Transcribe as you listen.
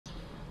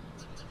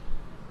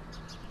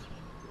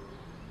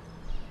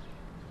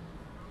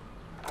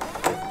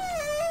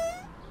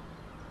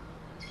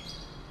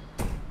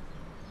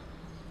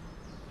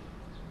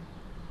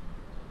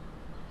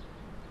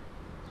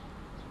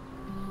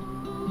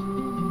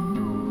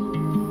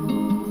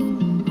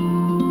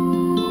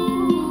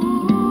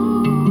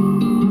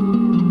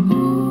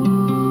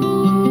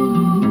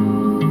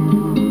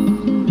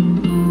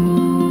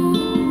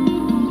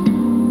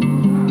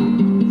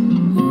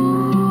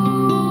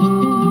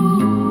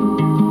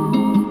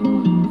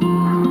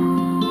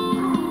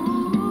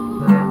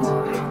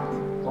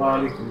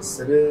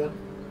الشباب.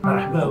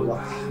 مرحبا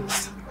والله.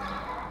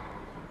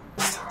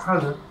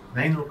 هذا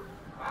نعينوك.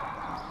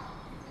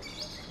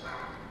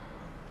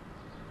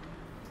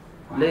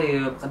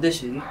 ليه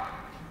بقداش هذي؟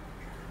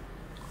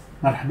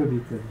 مرحبا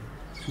بك.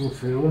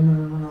 شوف وانا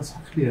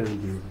ننصحك فيها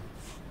هذه.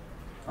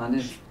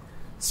 علاش؟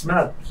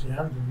 سمعت اللي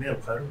عندهم 100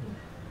 قانون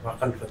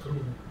وأقل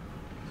فكرون.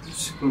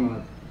 شكون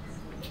هذا؟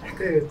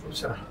 حكايات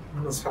وشرح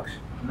ما ننصحكش.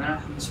 ما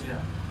نحبش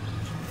فيها.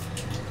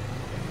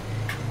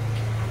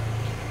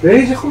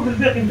 يجي خذ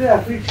الباقي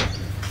نتاعك فيك.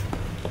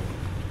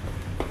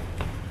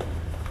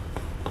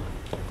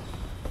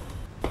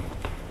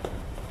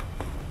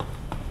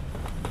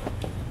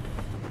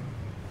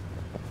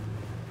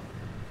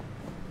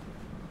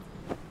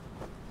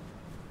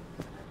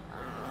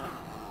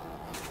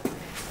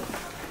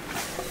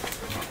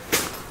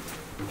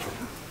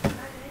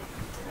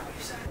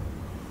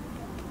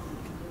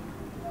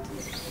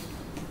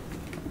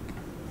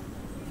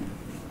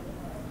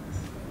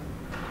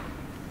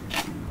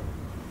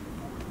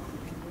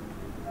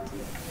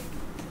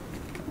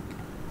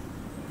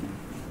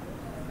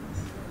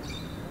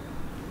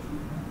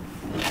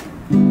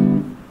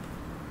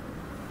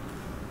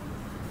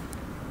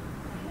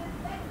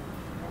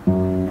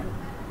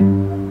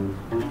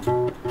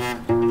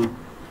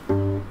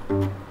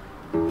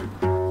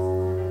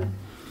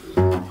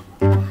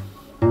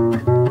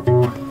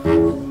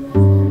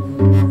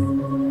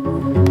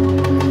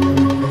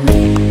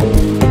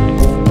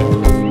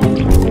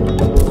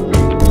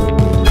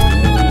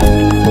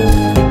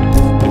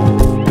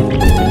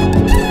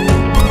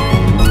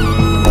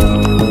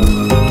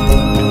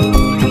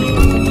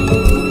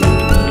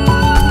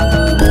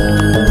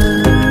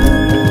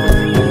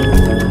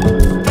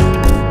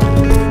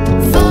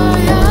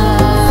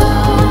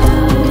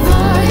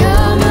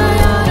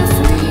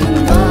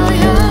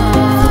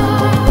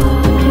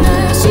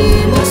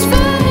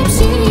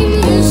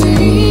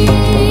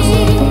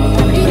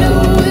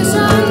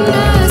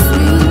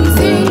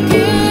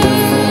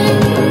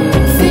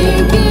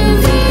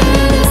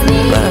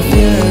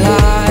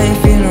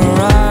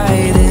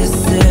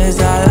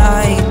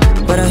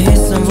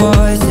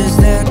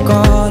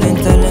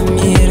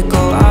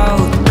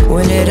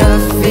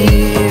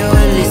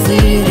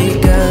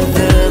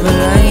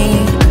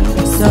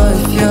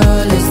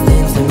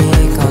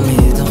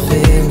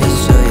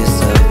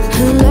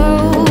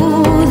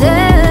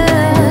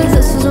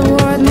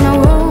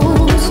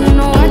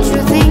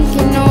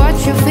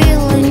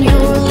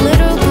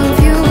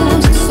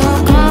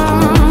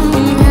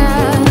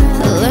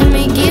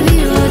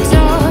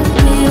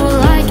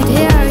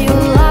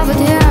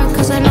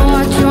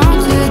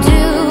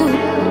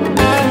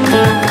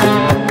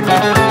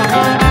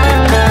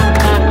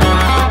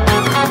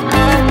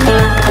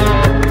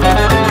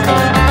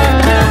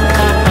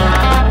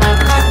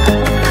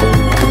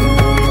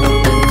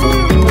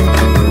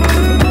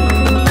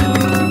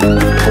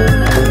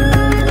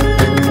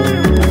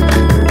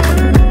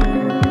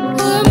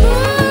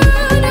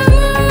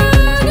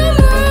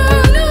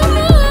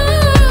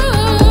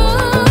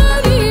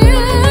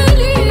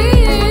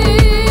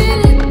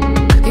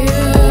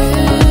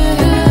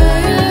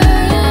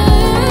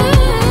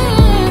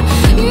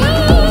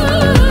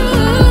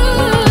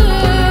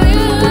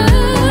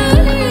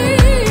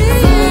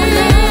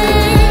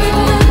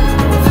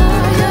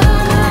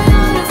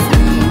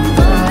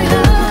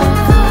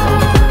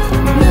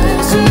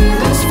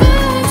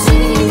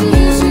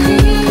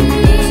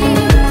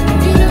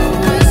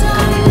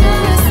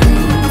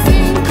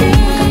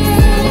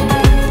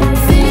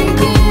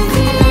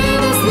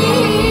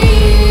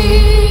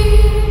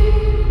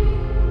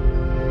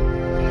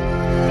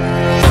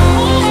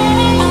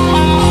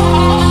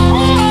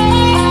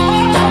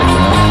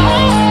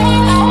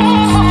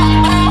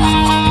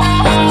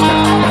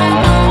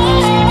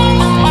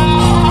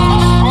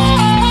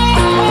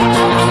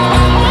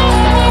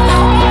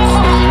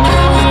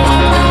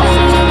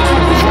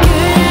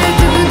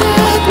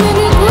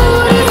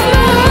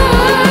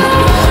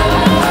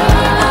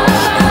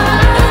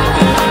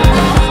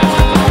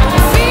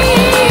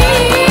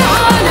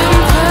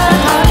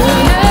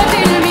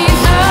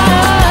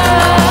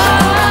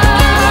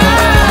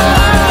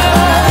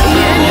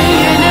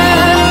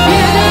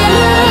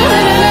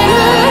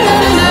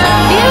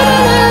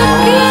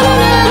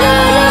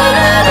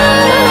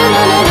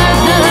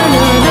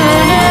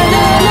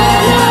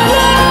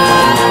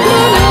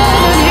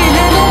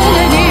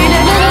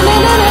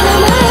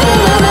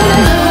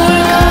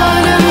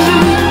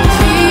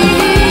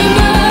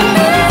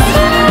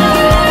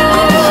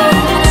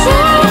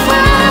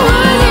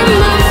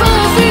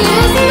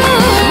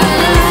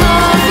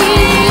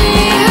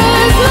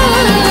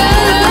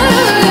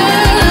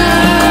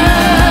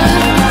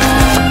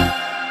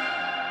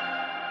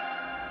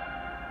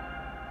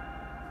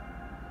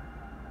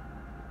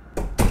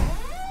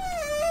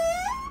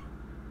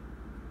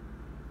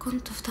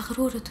 كنت في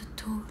تغرورة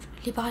الدور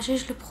اللي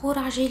بعجاج البخور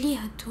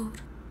عجاليها الدور،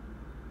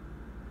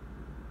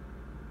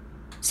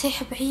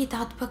 سايح بعيد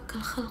عتبك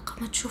الخلق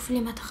ما تشوف لي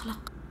ما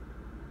تخلق.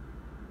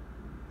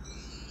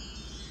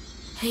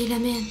 هي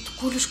لمان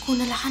تقول شكون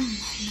العن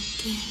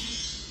هالمكان